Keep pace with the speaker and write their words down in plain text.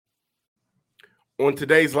On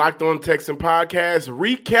today's Locked On Texan podcast,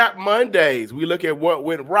 Recap Mondays, we look at what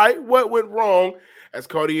went right, what went wrong, as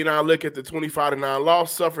Cody and I look at the 25-9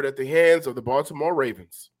 loss suffered at the hands of the Baltimore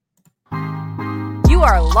Ravens. You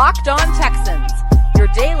are Locked On Texans, your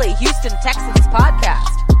daily Houston Texans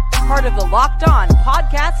podcast, part of the Locked On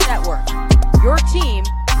Podcast Network, your team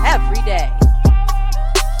every day.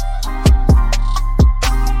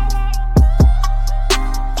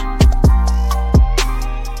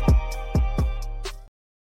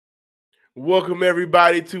 Welcome,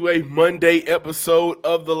 everybody, to a Monday episode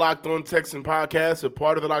of the Locked On Texan podcast, a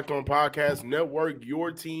part of the Locked On Podcast Network,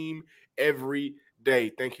 your team every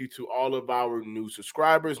day. Thank you to all of our new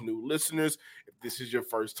subscribers, new listeners. If this is your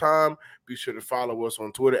first time, be sure to follow us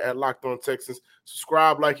on Twitter at Locked On Texans.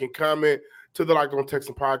 Subscribe, like, and comment to the Locked On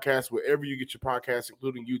Texan podcast wherever you get your podcasts,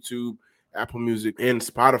 including YouTube, Apple Music, and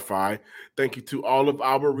Spotify. Thank you to all of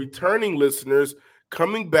our returning listeners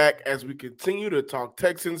coming back as we continue to talk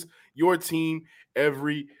Texans, your team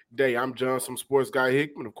every day. I'm John, some sports guy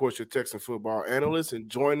Hickman, of course, your Texan football analyst, and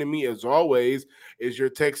joining me as always is your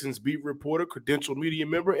Texans beat reporter, credentialed media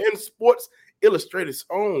member, and Sports Illustrated's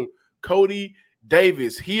own Cody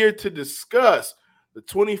Davis, here to discuss the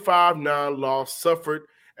 25-9 loss suffered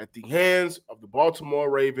at the hands of the Baltimore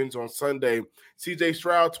Ravens on Sunday. C.J.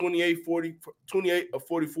 Stroud, 28 of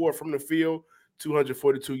 44 from the field,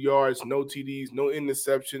 242 yards, no TDs, no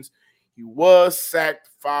interceptions. He was sacked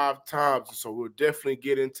 5 times, so we'll definitely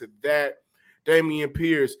get into that. Dameon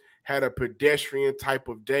Pierce had a pedestrian type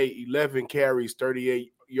of day, 11 carries,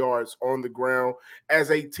 38 yards on the ground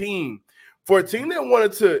as a team. For a team that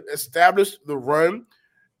wanted to establish the run,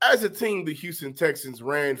 as a team, the Houston Texans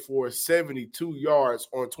ran for 72 yards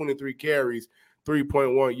on 23 carries,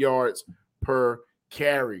 3.1 yards per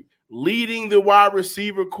carry. Leading the wide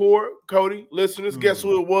receiver core, Cody, listeners, guess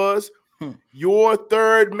who it was? Your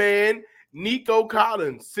third man, Nico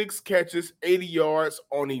Collins, 6 catches, 80 yards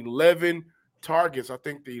on 11 targets. I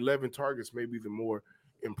think the 11 targets may be the more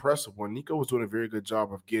impressive one. Nico was doing a very good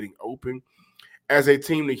job of getting open. As a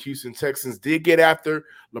team, the Houston Texans did get after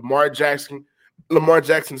Lamar Jackson,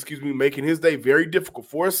 making his day very difficult.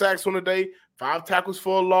 4 sacks on the day, 5 tackles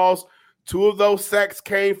for a loss. 2 of those sacks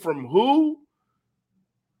came from who?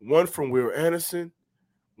 One from Will Anderson,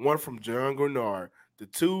 one from John Grenard. The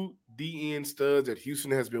 2 DN studs that Houston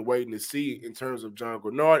has been waiting to see in terms of John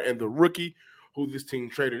Grenard and the rookie who this team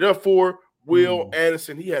traded up for, Will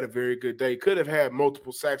Anderson. He had a very good day. Could have had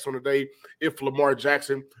multiple sacks on the day if Lamar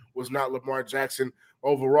Jackson was not Lamar Jackson.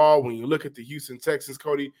 Overall, when you look at the Houston Texans,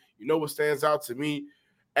 Cody, you know what stands out to me?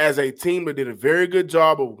 As a team that did a very good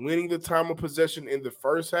job of winning the time of possession in the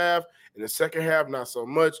first half. In the second half, not so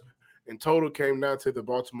much. In total, came down to the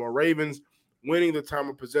Baltimore Ravens winning the time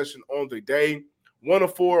of possession on the day. 1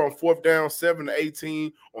 of 4 on 4th down, 7 of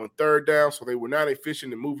 18 on 3rd down. So they were not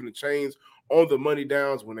efficient in moving the chains on the money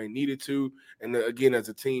downs when they needed to. And again, as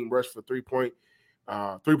a team, rushed for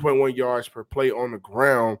 3.1 yards per play on the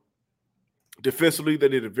ground. Defensively, they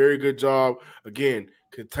did a very good job. Again,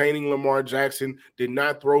 containing Lamar Jackson, did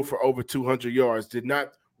not throw for over 200 yards, did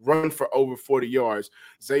not run for over 40 yards.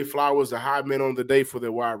 Zay Flowers, the high man on the day for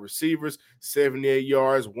their wide receivers, 78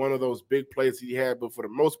 yards, one of those big plays he had, but for the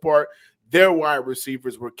most part, their wide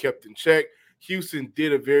receivers were kept in check. Houston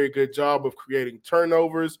did a very good job of creating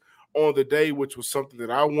turnovers on the day, which was something that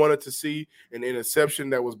I wanted to see. An interception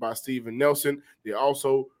that was by Steven Nelson. They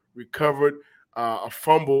also recovered a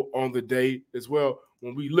fumble on the day as well.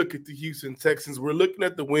 When we look at the Houston Texans, we're looking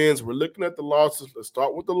at the wins, we're looking at the losses. Let's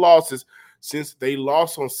start with the losses. Since they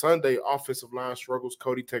lost on Sunday, offensive line struggles.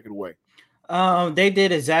 Cody, take it away. They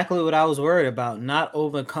did exactly what I was worried about, not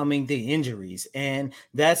overcoming the injuries. And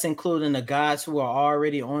that's including the guys who are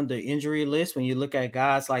already on the injury list. When you look at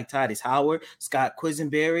guys like Tytus Howard, Scott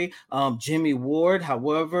Quisenberry, Jimmy Ward.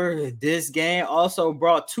 However, this game also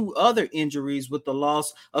brought 2 other injuries with the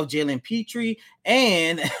loss of Jalen Petrie.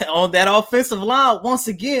 And on that offensive line, once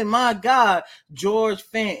again, my God, George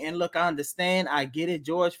Fant. And look, I understand. I get it.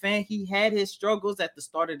 George Fant, he had his struggles at the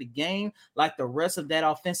start of the game, like the rest of that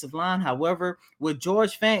offensive line. However, with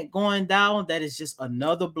George Fant going down, that is just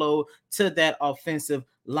another blow to that offensive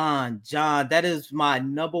line. John, that is my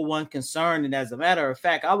number one concern. And as a matter of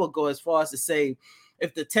fact, I would go as far as to say,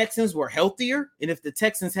 if the Texans were healthier and if the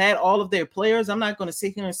Texans had all of their players, I'm not going to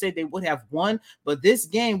sit here and say they would have won, but this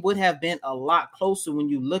game would have been a lot closer when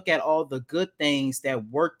you look at all the good things that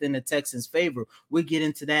worked in the Texans' favor. We'll get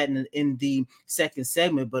into that in the second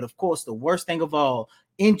segment. But of course, the worst thing of all,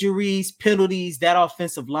 injuries, penalties, that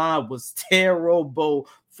offensive line was terrible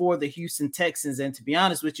for the Houston Texans. And to be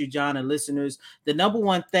honest with you, John and listeners, the number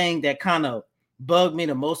one thing that kind of bugged me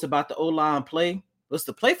the most about the O-line play was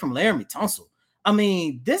the play from Laramie Tunsil. I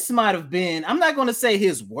mean, this might have been, I'm not going to say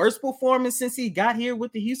his worst performance since he got here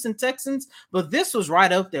with the Houston Texans, but this was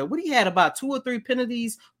right up there. What he had about 2 or 3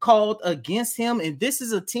 penalties called against him. And this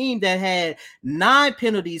is a team that had 9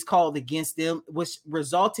 penalties called against them, which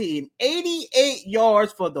resulted in 88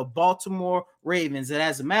 yards for the Baltimore Ravens. And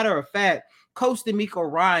as a matter of fact, Coach D'Amico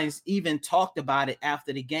Ryans even talked about it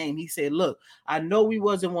after the game. He said, look, I know we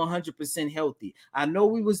wasn't 100% healthy. I know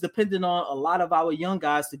we was dependent on a lot of our young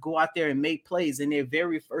guys to go out there and make plays in their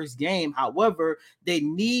very first game. However, they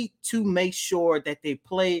need to make sure that they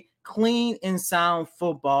play clean and sound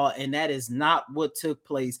football, and that is not what took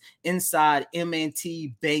place inside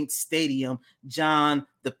M&T Bank Stadium. John,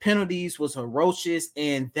 the penalties was ferocious,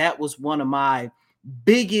 and that was one of my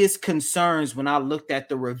biggest concerns when I looked at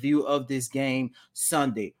the review of this game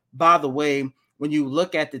Sunday. By the way, when you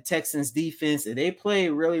look at the Texans defense, they play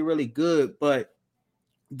really, really good, but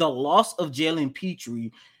the loss of Jalen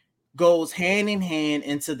Petrie goes hand in hand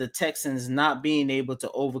into the Texans not being able to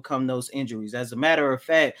overcome those injuries. As a matter of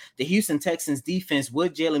fact, the Houston Texans defense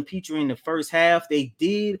with Jalen Petrie in the first half, they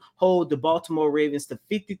did hold the Baltimore Ravens to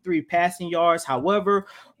 53 passing yards. However,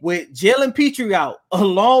 with Jalen Petrie out,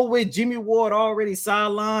 along with Jimmy Ward already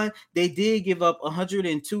sidelined, they did give up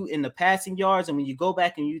 102 in the passing yards. And when you go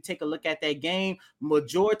back and you take a look at that game,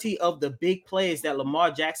 majority of the big plays that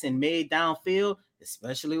Lamar Jackson made downfield,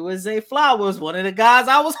 especially with Zay Flowers, one of the guys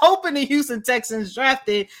I was hoping the Houston Texans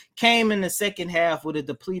drafted, came in the second half with a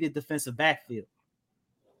depleted defensive backfield.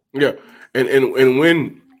 Yeah, and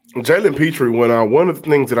when Jalen Petrie went out, one of the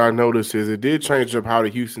things that I noticed is it did change up how the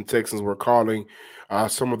Houston Texans were calling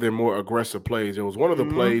some of their more aggressive plays. It was one of the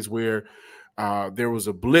plays where there was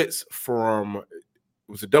a blitz it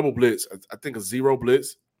was a double blitz, I think a zero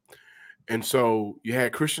blitz. And so you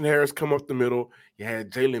had Christian Harris come up the middle, you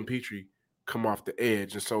had Jalen Petrie come off the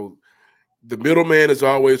edge. And so the middleman is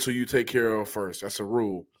always who you take care of first. That's a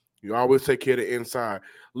rule. You always take care of the inside.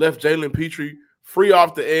 Left Jalen Petrie free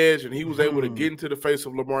off the edge, and he was able to get into the face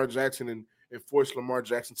of Lamar Jackson and force Lamar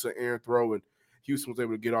Jackson to air and throw, and Houston was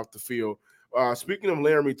able to get off the field. Speaking of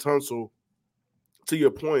Laramie Tunsil, to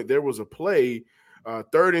your point, there was a play,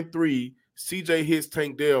 3rd and 3, CJ hits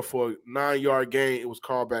Tank Dell for a 9-yard gain. It was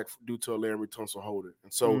called back due to a Laramie Tunsil holding.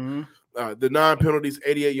 And so the 9 penalties,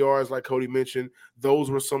 88 yards, like Cody mentioned, those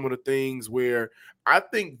were some of the things where I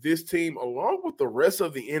think this team, along with the rest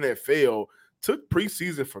of the NFL, took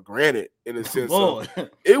preseason for granted in a sense of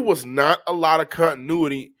it was not a lot of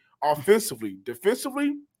continuity offensively.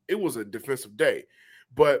 Defensively, it was a defensive day.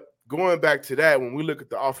 But going back to that, when we look at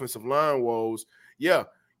the offensive line woes, yeah,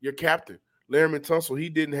 your captain, Laramie Tunsil, he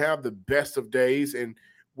didn't have the best of days. And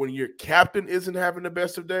when your captain isn't having the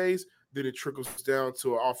best of days, then it trickles down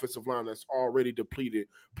to an offensive line that's already depleted,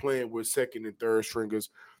 playing with second and third stringers.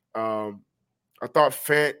 I thought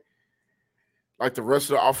Fant, like the rest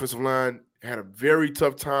of the offensive line, had a very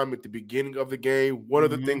tough time at the beginning of the game. One of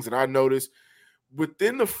the things that I noticed,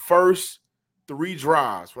 within the first 3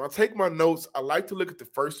 drives, when I take my notes, I like to look at the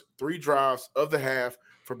first 3 drives of the half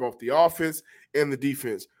for both the offense and the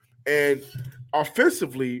defense. And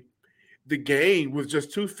offensively, the game was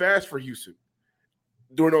just too fast for Houston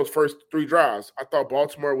during those first 3 drives. I thought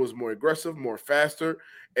Baltimore was more aggressive, more faster,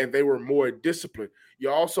 and they were more disciplined. You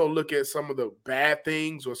also look at some of the bad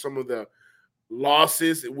things or some of the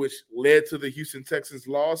losses which led to the Houston Texans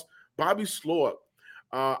loss. Bobby Slowick,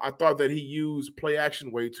 I thought that he used play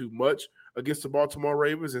action way too much against the Baltimore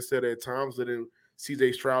Ravens instead of at times letting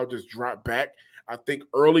C.J. Stroud just drop back. I think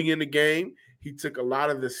early in the game, he took a lot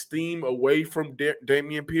of the steam away from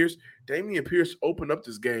Dameon Pierce. Dameon Pierce opened up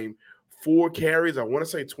this game 4 carries, I want to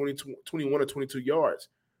say 21 or 22 yards.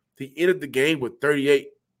 He ended the game with 38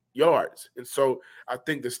 yards. And so I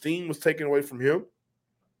think the steam was taken away from him.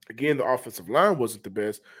 Again, the offensive line wasn't the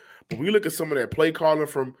best. But we look at some of that play calling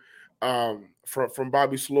from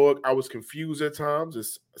Bobby Slowick, I was confused at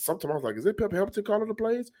times. Sometimes I was like, is it Pep Hamilton calling the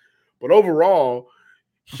plays? But overall,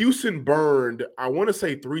 Houston burned, I want to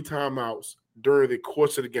say 3 timeouts during the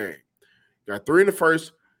course of the game. Got 3 in the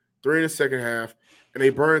first, 3 in the second half, and they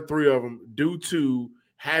burned 3 of them due to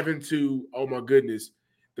having to, oh my goodness,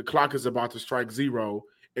 the clock is about to strike 0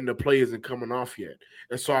 and the play isn't coming off yet.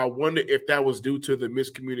 And so I wonder if that was due to the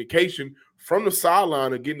miscommunication from the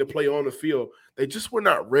sideline of getting the play on the field. They just were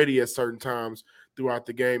not ready at certain times throughout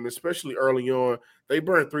the game, especially early on. They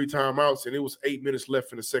burned 3 timeouts, and it was 8 minutes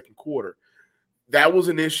left in the second quarter. That was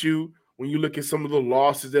an issue when you look at some of the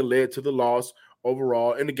losses that led to the loss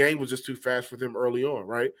overall, and the game was just too fast for them early on,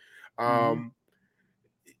 right?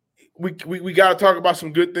 We got to talk about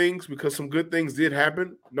some good things because some good things did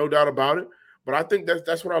happen, no doubt about it. But I think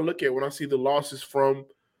that's what I look at when I see the losses from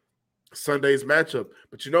Sunday's matchup.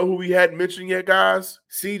 But you know who we hadn't mentioned yet, guys?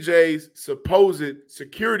 CJ's supposed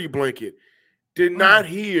security blanket. Did not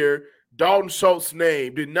hear Dalton Schultz's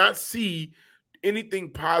name, did not see anything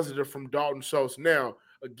positive from Dalton Schultz. Now,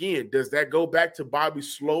 again, does that go back to Bobby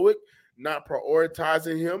Slowick not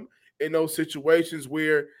prioritizing him in those situations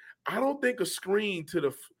where I don't think a screen to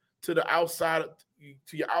the outside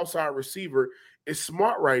to your outside receiver is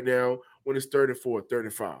smart right now when it's 34,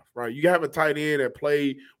 35, right? You have a tight end that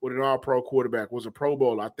played with an all-pro quarterback, was a Pro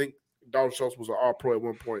Bowl. I think Dalton Schultz was an all-pro at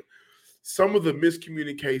one point. Some of the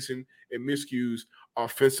miscommunication and miscues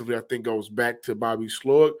offensively, I think, goes back to Bobby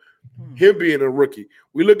Slowick, him being a rookie.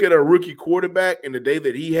 We look at a rookie quarterback in the day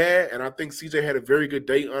that he had, and I think CJ had a very good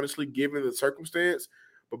day, honestly, given the circumstance.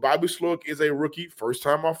 But Bobby Slowick is a rookie,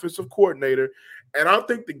 first-time offensive coordinator, and I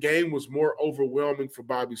think the game was more overwhelming for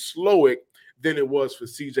Bobby Slowick than it was for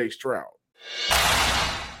CJ Stroud.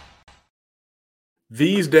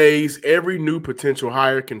 These days, every new potential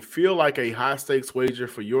hire can feel like a high-stakes wager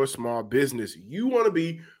for your small business. You want to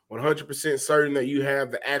be 100% certain that you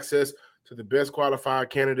have the access to the best qualified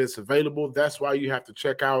candidates available. That's why you have to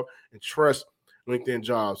check out and trust LinkedIn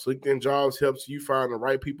Jobs. LinkedIn Jobs helps you find the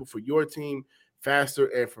right people for your team faster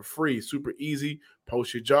and for free. Super easy.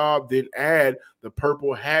 Post your job, then add the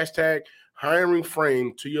purple hashtag hiring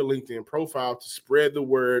frame to your LinkedIn profile to spread the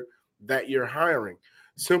word that you're hiring.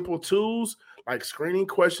 Simple tools like screening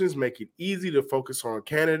questions make it easy to focus on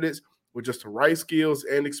candidates with just the right skills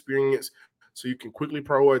and experience so you can quickly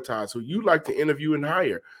prioritize who you'd like to interview and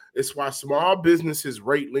hire. It's why small businesses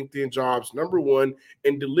rate LinkedIn Jobs #1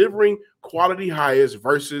 in delivering quality hires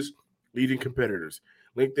versus leading competitors.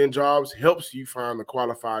 LinkedIn Jobs helps you find the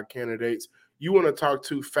qualified candidates you want to talk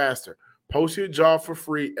to faster. Post your job for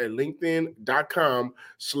free at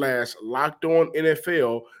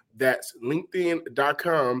linkedin.com/LockedOnNFL. That's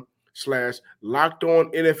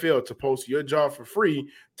linkedin.com/LockedOnNFL to post your job for free.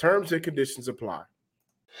 Terms and conditions apply.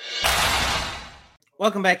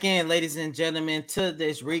 Welcome back in, ladies and gentlemen, to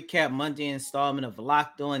this recap Monday installment of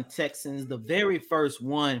Locked On Texans, the very first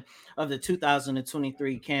one of the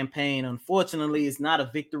 2023 campaign. Unfortunately, it's not a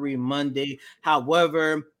victory Monday.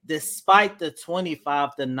 However, despite the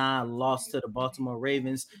 25-9 loss to the Baltimore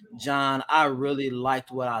Ravens, John, I really liked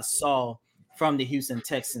what I saw from the Houston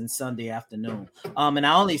Texans Sunday afternoon. And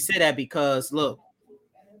I only say that because, look,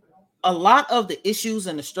 a lot of the issues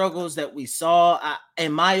and the struggles that we saw,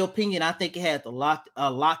 in my opinion, I think it had a lot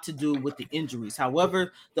to do with the injuries.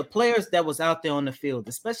 However, the players that was out there on the field,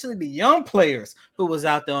 especially the young players who was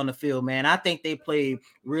out there on the field, man, I think they played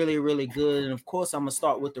really, really good. And of course, I'm gonna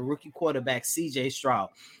start with the rookie quarterback, CJ Stroud.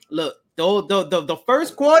 Look, the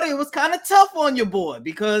first quarter, it was kind of tough on your boy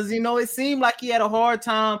because, it seemed like he had a hard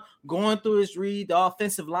time going through his read. The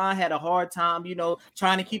offensive line had a hard time,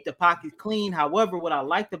 trying to keep the pocket clean. However, what I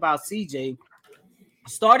liked about CJ,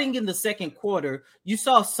 starting in the second quarter, you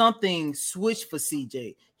saw something switch for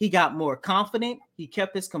CJ. He got more confident. He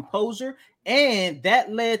kept his composure, and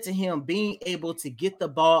that led to him being able to get the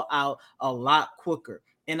ball out a lot quicker.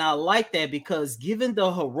 And I like that because given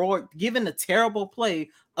the terrible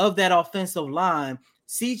play of that offensive line,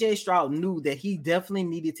 CJ Stroud knew that he definitely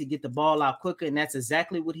needed to get the ball out quicker, and that's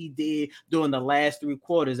exactly what he did during the last three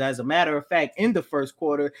quarters. As a matter of fact, in the first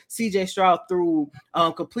quarter, CJ Stroud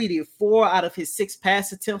completed 4 out of his 6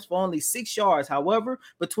 pass attempts for only 6 yards. However,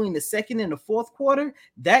 between the second and the fourth quarter,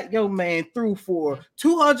 that young man threw for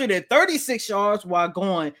 236 yards while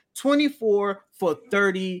going 24 for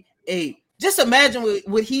 38. Just imagine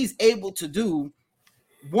what he's able to do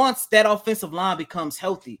once that offensive line becomes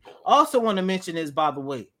healthy. Also want to mention is, by the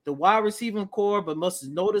way, the wide receiving core, but most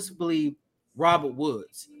noticeably Robert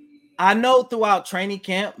Woods. I know throughout training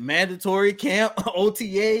camp, mandatory camp,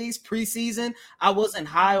 OTAs, preseason, I wasn't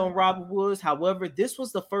high on Robert Woods. However, this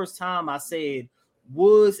was the first time I said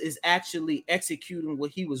Woods is actually executing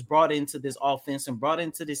what he was brought into this offense and brought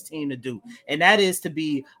into this team to do. And that is to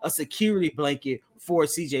be a security blanket for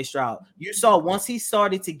CJ Stroud. You saw once he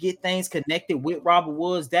started to get things connected with Robert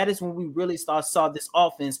Woods, that is when we really saw this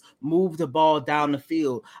offense move the ball down the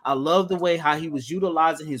field. I love the way how he was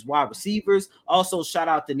utilizing his wide receivers. Also, shout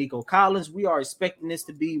out to Nico Collins. We are expecting this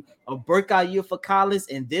to be a breakout year for Collins,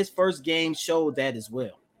 and this first game showed that as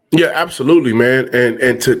well. Yeah, absolutely, man.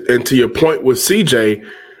 And to your point with CJ,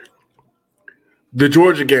 the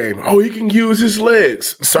Georgia game, he can use his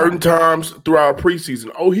legs certain times throughout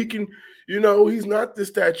preseason. He can, he's not the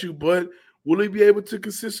statue, but will he be able to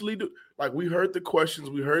consistently do? Like, we heard the questions,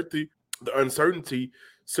 we heard the uncertainty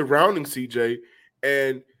surrounding CJ,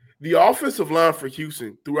 and the offensive line for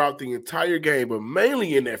Houston throughout the entire game, but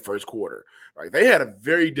mainly in that first quarter, like, they had a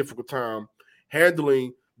very difficult time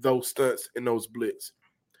handling those stunts and those blitz.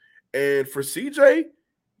 And for CJ,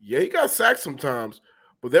 yeah, he got sacked sometimes,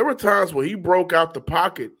 but there were times where he broke out the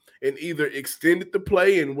pocket and either extended the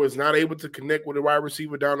play and was not able to connect with the wide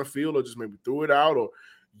receiver down the field, or just maybe threw it out or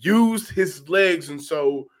used his legs. And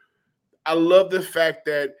so I love the fact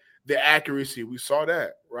that the accuracy, we saw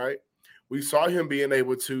that, right? We saw him being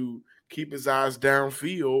able to keep his eyes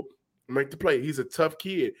downfield and make the play. He's a tough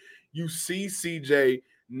kid. You see CJ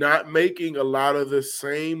not making a lot of the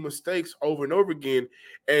same mistakes over and over again.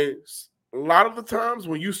 And a lot of the times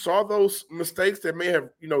when you saw those mistakes that may have,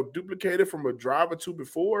 duplicated from a drive or two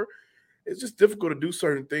before, it's just difficult to do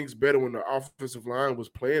certain things better when the offensive line was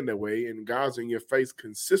playing that way and guys in your face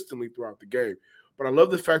consistently throughout the game. But I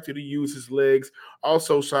love the fact that he used his legs.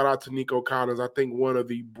 Also, shout out to Nico Collins. I think one of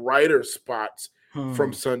the brighter spots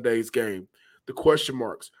from Sunday's game. The question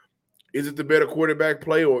marks. Is it the better quarterback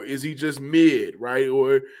play, or is he just mid, right?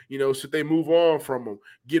 Or, should they move on from him,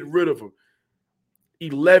 get rid of him?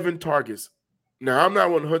 11 targets. Now, I'm not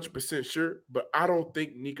 100% sure, but I don't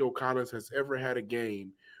think Nico Collins has ever had a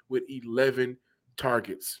game with 11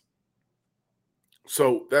 targets.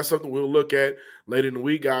 So that's something we'll look at later in the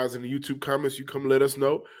week, guys. In the YouTube comments, you come let us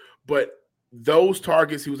know. But those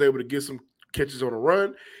targets, he was able to get some catches on a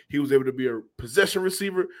run. He was able to be a possession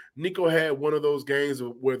receiver. Nico had one of those games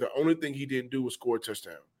where the only thing he didn't do was score a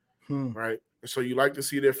touchdown, right? And so you like to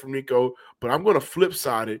see that from Nico, but I'm going to flip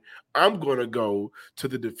side it. I'm going to go to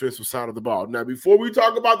the defensive side of the ball. Now, before we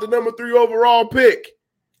talk about the number 3 overall pick,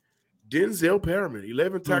 Denzel Perriman,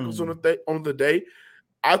 11 tackles on the day.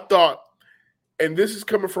 I thought, and this is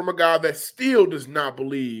coming from a guy that still does not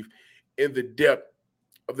believe in the depth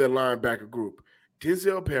of their linebacker group.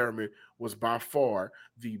 Denzel Perriman was by far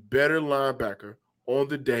the better linebacker on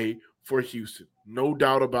the day for Houston. No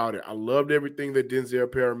doubt about it. I loved everything that Denzel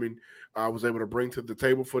Perriman was able to bring to the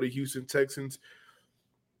table for the Houston Texans.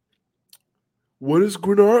 What is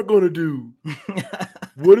Grenard going to do?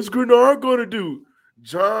 What is Grenard going to do?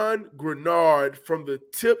 John Grenard from the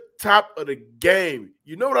top of the game.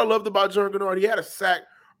 You know what I loved about John Grenard? He had a sack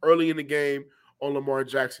early in the game on Lamar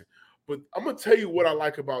Jackson. But I'm going to tell you what I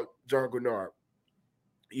like about John Grenard.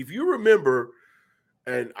 If you remember,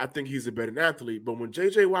 and I think he's a better athlete, but when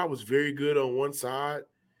J.J. Watt was very good on one side,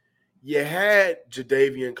 you had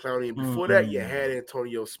Jadeveon Clowney, and before that, you had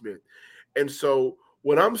Antonio Smith. And so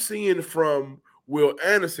what I'm seeing from Will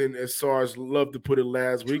Anderson, as SARS loved to put it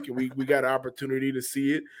last week, and we got an opportunity to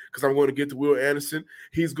see it because I'm going to get to Will Anderson.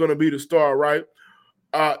 He's going to be the star, right?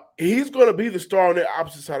 He's going to be the star on the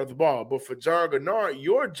opposite side of the ball. But for John Grenard,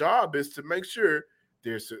 your job is to make sure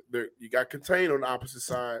you got contained on the opposite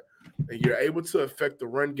side and you're able to affect the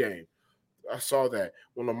run game. I saw that.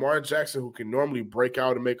 When Lamar Jackson, who can normally break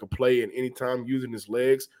out and make a play at any time using his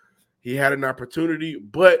legs, he had an opportunity,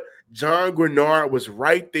 but John Grenard was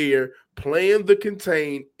right there playing the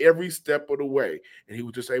contain every step of the way, and he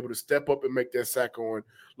was just able to step up and make that sack on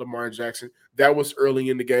Lamar Jackson. That was early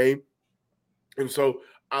in the game, and so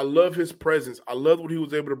I love his presence. I love what he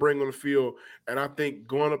was able to bring on the field, and I think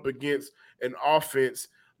going up against an offense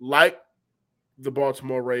like the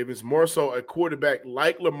Baltimore Ravens, more so a quarterback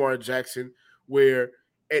like Lamar Jackson, where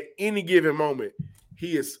at any given moment –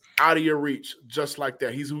 he is out of your reach just like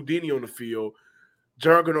that. He's Houdini on the field.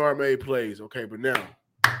 John Grenard made plays. Okay, but now,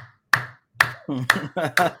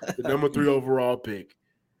 the number 3 overall pick.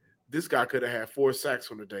 This guy could have had 4 sacks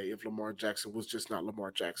on the day if Lamar Jackson was just not Lamar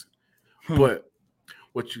Jackson. But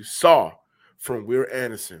what you saw from Will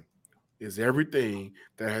Anderson is everything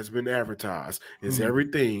that has been advertised, is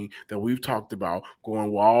everything that we've talked about,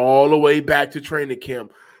 going all the way back to training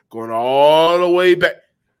camp, going all the way back.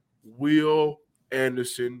 Will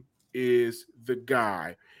Anderson is the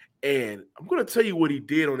guy. And I'm going to tell you what he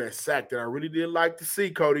did on that sack that I really did like to see,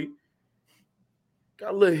 Cody.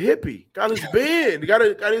 Got a little hippie. Got his bend. Got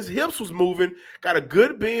his hips was moving. Got a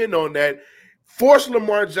good bend on that. Forced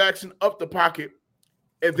Lamar Jackson up the pocket.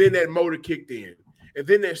 And then that motor kicked in. And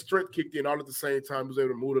then that strength kicked in all at the same time. He was able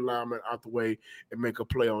to move the lineman out the way and make a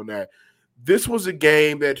play on that. This was a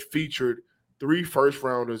game that featured 3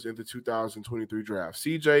 first-rounders in the 2023 draft.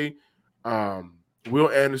 CJ,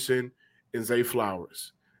 Will Anderson, and Zay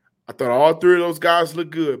Flowers. I thought all 3 of those guys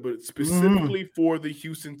looked good, but specifically for the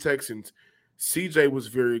Houston Texans, CJ was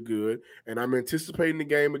very good, and I'm anticipating the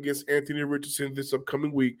game against Anthony Richardson this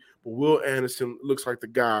upcoming week, but Will Anderson looks like the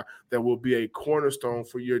guy that will be a cornerstone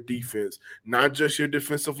for your defense, not just your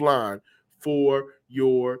defensive line, for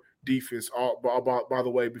your defense. By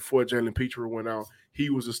the way, before Jalen Petrie went out,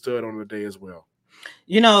 he was a stud on the day as well.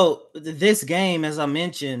 This game, as I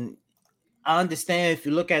mentioned, I understand if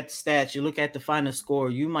you look at the stats, you look at the final score,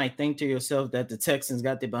 you might think to yourself that the Texans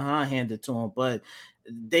got their behind handed to them, but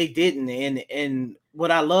they didn't. And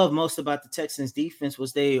what I love most about the Texans defense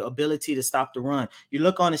was their ability to stop the run. You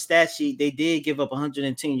look on the stat sheet, they did give up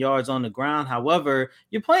 110 yards on the ground. However,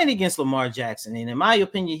 you're playing against Lamar Jackson. And in my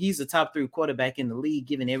opinion, he's a top 3 quarterback in the league,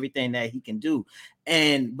 given everything that he can do.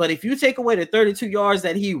 But if you take away the 32 yards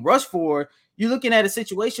that he rushed for, you're looking at a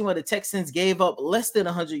situation where the Texans gave up less than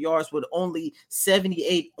 100 yards with only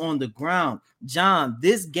 78 on the ground. John,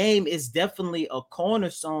 this game is definitely a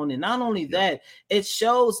cornerstone. And not only that, it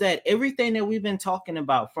shows that everything that we've been talking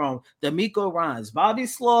about, from D'Amico Ryans, Bobby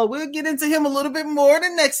Slow, we'll get into him a little bit more in the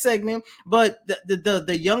next segment, but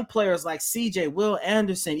the young players like CJ, Will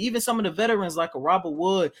Anderson, even some of the veterans like Robert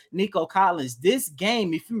Wood, Nico Collins, this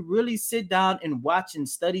game, if you really sit down and watch and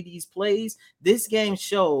study these plays, this game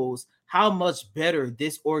shows how much better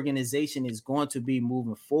this organization is going to be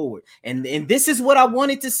moving forward. And this is what I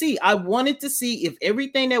wanted to see. I wanted to see if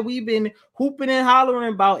everything that we've been hooping and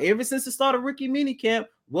hollering about ever since the start of rookie minicamp,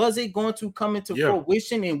 was it going to come into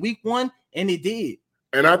fruition in week 1? And it did.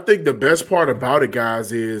 And I think the best part about it,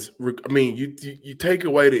 guys, is, I mean, you take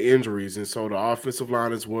away the injuries, and so the offensive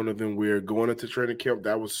line is one of them. We're going into training camp.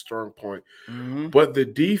 That was a strong point. Mm-hmm. But the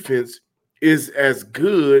defense is as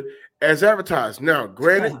good as advertised. Now,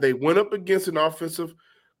 granted, they went up against an offensive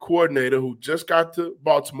coordinator who just got to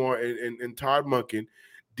Baltimore, and Todd Monken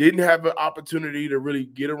didn't have an opportunity to really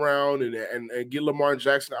get around and get Lamar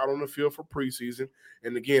Jackson out on the field for preseason.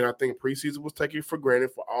 And again, I think preseason was taken for granted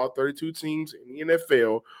for all 32 teams in the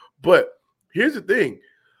NFL. But here's the thing.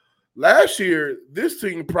 Last year, this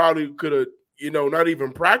team probably could have, not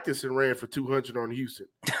even practiced and ran for 200 on Houston.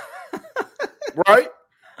 Right?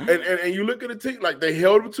 And you look at the team, like, they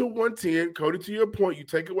held them to 110. Cody, to your point, you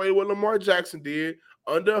take away what Lamar Jackson did,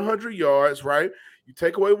 under 100 yards, right? You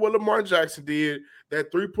take away what Lamar Jackson did,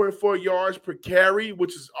 that 3.4 yards per carry,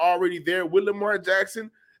 which is already there with Lamar Jackson,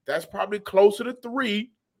 that's probably closer to 3,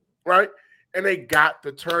 right? And they got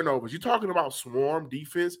the turnovers. You're talking about swarm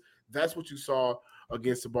defense. That's what you saw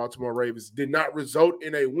against the Baltimore Ravens. Did not result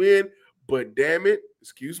in a win, but damn it,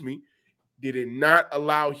 did it not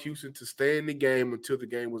allow Houston to stay in the game until the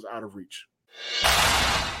game was out of reach.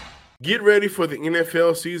 Get ready for the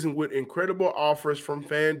NFL season with incredible offers from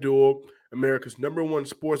FanDuel, America's #1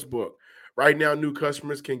 sports book. Right now, new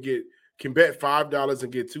customers can bet $5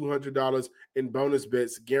 and get $200 in bonus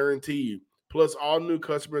bets guaranteed. Plus, all new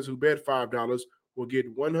customers who bet $5 will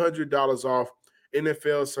get $100 off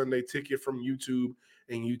NFL Sunday Ticket from YouTube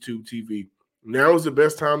and YouTube TV. Now is the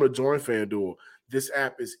best time to join FanDuel. This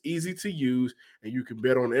app is easy to use, and you can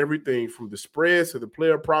bet on everything from the spreads to the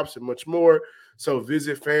player props and much more. So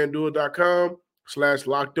visit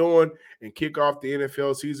FanDuel.com/lockedon and kick off the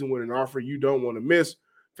NFL season with an offer you don't want to miss.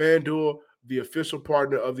 FanDuel, the official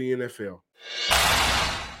partner of the NFL.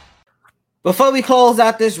 Before we close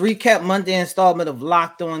out this recap Monday installment of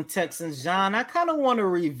Locked On Texans, John, I kind of want to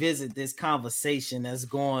revisit this conversation that's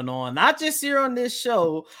going on, not just here on this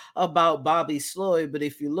show about Bobby Sloyd, but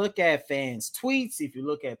if you look at fans' tweets, if you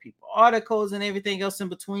look at people articles and everything else in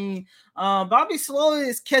between, Bobby Sloyd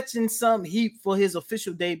is catching some heat for his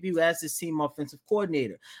official debut as his team offensive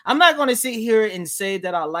coordinator. I'm not going to sit here and say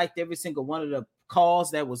that I liked every single one of the calls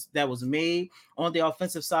that was made on the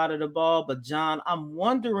offensive side of the ball, but John, I'm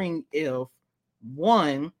wondering if,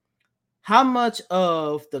 one, how much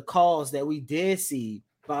of the calls that we did see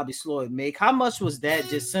Bobby Sloyd make, how much was that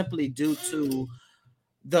just simply due to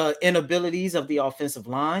the inabilities of the offensive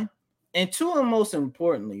line? And two, and most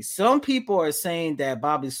importantly, some people are saying that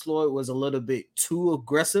Bobby Sloyd was a little bit too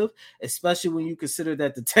aggressive, especially when you consider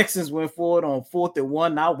that the Texans went forward on 4th and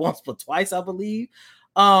 1, not once but twice, I believe.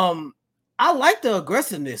 I like the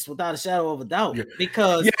aggressiveness without a shadow of a doubt,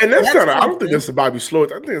 because and that's kind of, I don't think that's a Bobby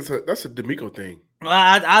Sloyd. I think that's a D'Amico thing. Well,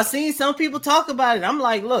 I seen some people talk about it. I'm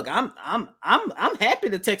like, look, I'm happy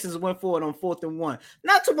the Texans went forward on 4th and 1.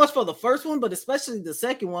 Not too much for the first one, but especially the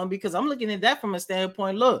second one, because I'm looking at that from a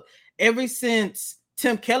standpoint. Look, ever since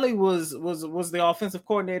Tim Kelly was the offensive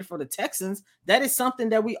coordinator for the Texans, that is something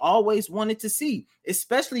that we always wanted to see,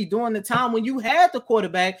 especially during the time when you had the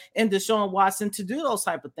quarterback and Deshaun Watson to do those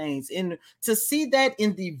type of things. And to see that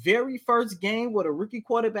in the very first game with a rookie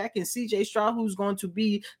quarterback and CJ Stroud, who's going to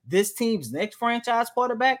be this team's next franchise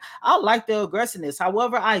quarterback, I like the aggressiveness.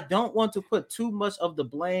 However, I don't want to put too much of the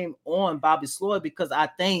blame on Bobby Sloyd, because I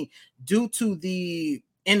think due to the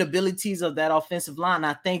inabilities of that offensive line,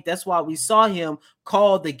 I think that's why we saw him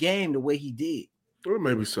call the game the way he did. Well,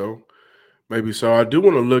 maybe so. I do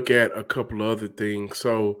want to look at a couple of other things.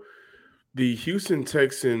 So the Houston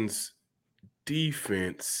Texans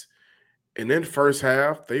defense, in that first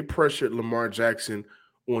half, they pressured Lamar Jackson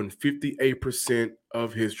on 58%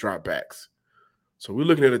 of his dropbacks. So we're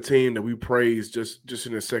looking at a team that we praised just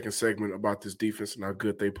in the second segment about this defense and how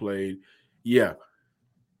good they played. Yeah,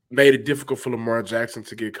 made it difficult for Lamar Jackson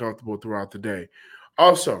to get comfortable throughout the day.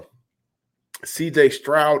 Also, C.J.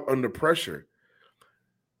 Stroud under pressure.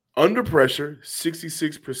 Under pressure,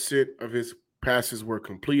 66% of his passes were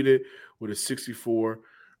completed with a 65%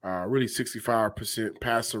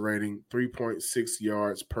 passer rating, 3.6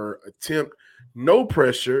 yards per attempt. No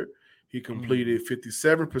pressure, he completed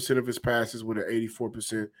 57% of his passes with an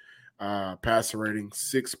 84% passer rating,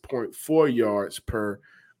 6.4 yards per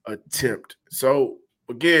attempt. So,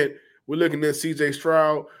 again, we're looking at C.J.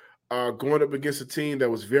 Stroud going up against a team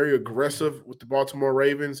that was very aggressive with the Baltimore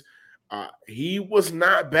Ravens. He was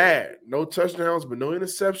not bad. No touchdowns, but no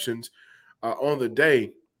interceptions on the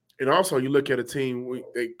day. And also, you look at a team,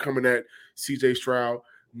 they coming at C.J. Stroud,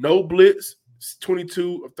 no blitz,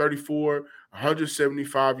 22 of 34,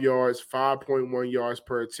 175 yards, 5.1 yards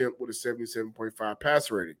per attempt with a 77.5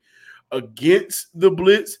 passer rating. Against the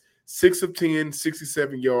blitz, 6 of 10,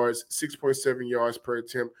 67 yards, 6.7 yards per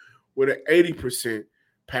attempt with an 80%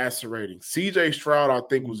 passer rating. C.J. Stroud, I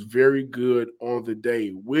think, was very good on the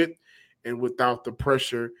day with and without the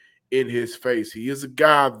pressure in his face. He is a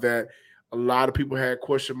guy that a lot of people had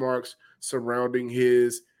question marks surrounding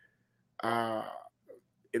his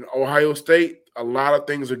in Ohio State. A lot of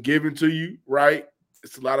things are given to you, right?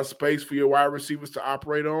 It's a lot of space for your wide receivers to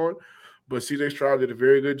operate on. But C.J. Stroud did a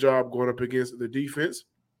very good job going up against the defense,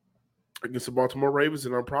 against the Baltimore Ravens,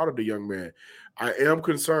 and I'm proud of the young man. I am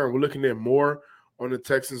concerned. We're looking at more on the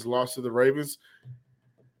Texans' loss to the Ravens.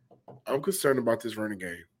 I'm concerned about this running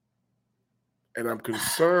game. And I'm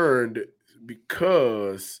concerned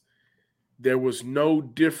because there was no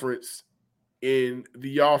difference in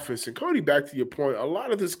the offense. And Cody, back to your point, a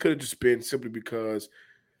lot of this could have just been simply because,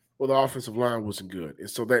 well, the offensive line wasn't good. And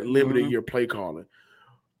so that limited your play calling.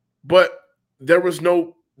 But there was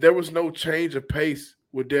no change of pace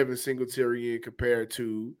with Devin Singletary in compared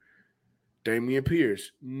to Dameon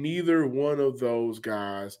Pierce. Neither one of those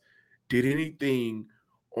guys did anything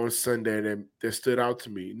on Sunday that stood out to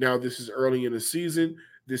me. Now, this is early in the season.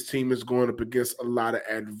 This team is going up against a lot of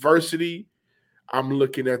adversity. I'm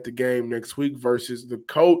looking at the game next week versus the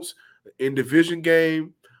Colts, in division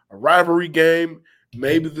game, a rivalry game.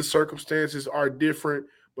 Maybe the circumstances are different,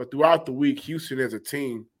 but throughout the week, Houston as a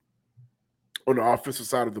team on the offensive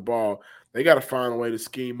side of the ball, they got to find a way to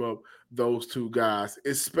scheme up those two guys,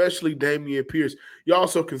 especially Dameon Pierce. You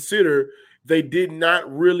also consider they did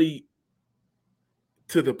not really,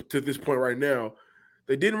 to this point right now,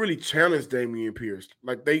 they didn't really challenge Dameon Pierce.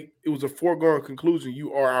 It was a foregone conclusion.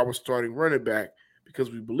 You are our starting running back because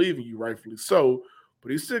we believe in you, rightfully so.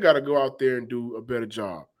 But he still got to go out there and do a better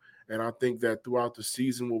job. And I think that throughout the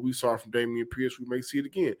season, what we saw from Dameon Pierce, we may see it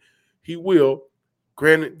again. He will.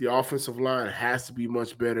 Granted, the offensive line has to be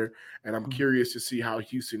much better, and I'm curious to see how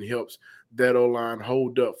Houston helps that O-line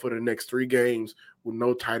hold up for the next 3 games with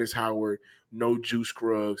no Titus Howard, no Juice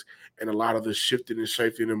Scruggs, and a lot of the shifting and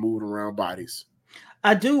shaping and moving around bodies.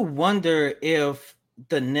 I do wonder if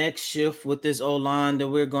the next shift with this O-line that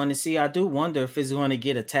we're going to see, I do wonder if it's going to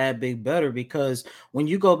get a tad bit better, because when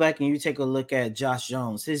you go back and you take a look at Josh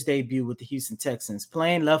Jones, his debut with the Houston Texans,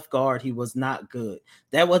 playing left guard, he was not good.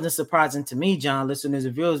 That wasn't surprising to me, John, listeners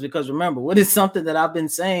and viewers, because remember, what is something that I've been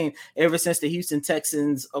saying ever since the Houston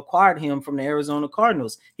Texans acquired him from the Arizona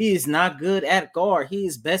Cardinals? He is not good at guard. He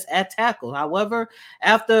is best at tackle. However,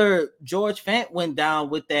 after George Fant went down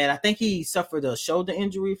with that, I think he suffered a shoulder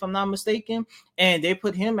injury, if I'm not mistaken, and they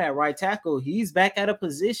put him at right tackle. He's back at a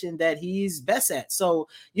position that he's best at. So,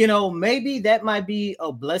 maybe that might be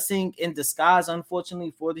a blessing in disguise,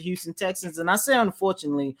 unfortunately, for the Houston Texans. And I say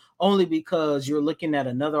unfortunately only because you're looking at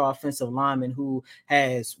another offensive lineman who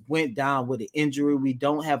has went down with an injury. We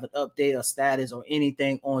don't have an update or status or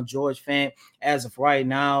anything on George Fant as of right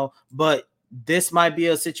now, but this might be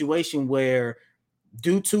a situation where,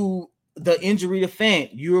 due to the injury to Fant,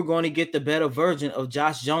 you're going to get the better version of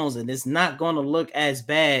Josh Jones, and it's not going to look as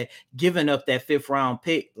bad giving up that 5th round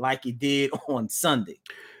pick like it did on Sunday.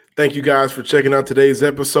 Thank you guys for checking out today's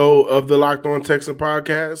episode of the Locked On Texans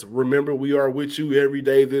podcast. Remember, we are with you every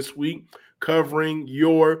day this week covering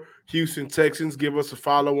your Houston Texans. Give us a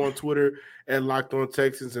follow on Twitter at Locked On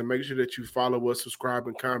Texans, and make sure that you follow us, subscribe,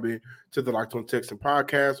 and comment to the Locked On Texans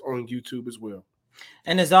podcast on YouTube as well.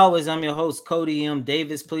 And as always, I'm your host, Cody M.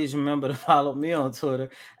 Davis. Please remember to follow me on Twitter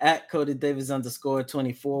at Cody Davis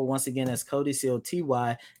 _24. Once again, that's Cody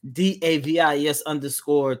COTY DAVIS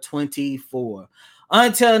 _24.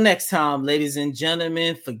 Until next time, ladies and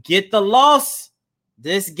gentlemen, forget the loss.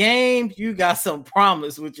 This game, you got some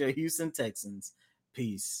promise with your Houston Texans.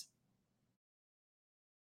 Peace.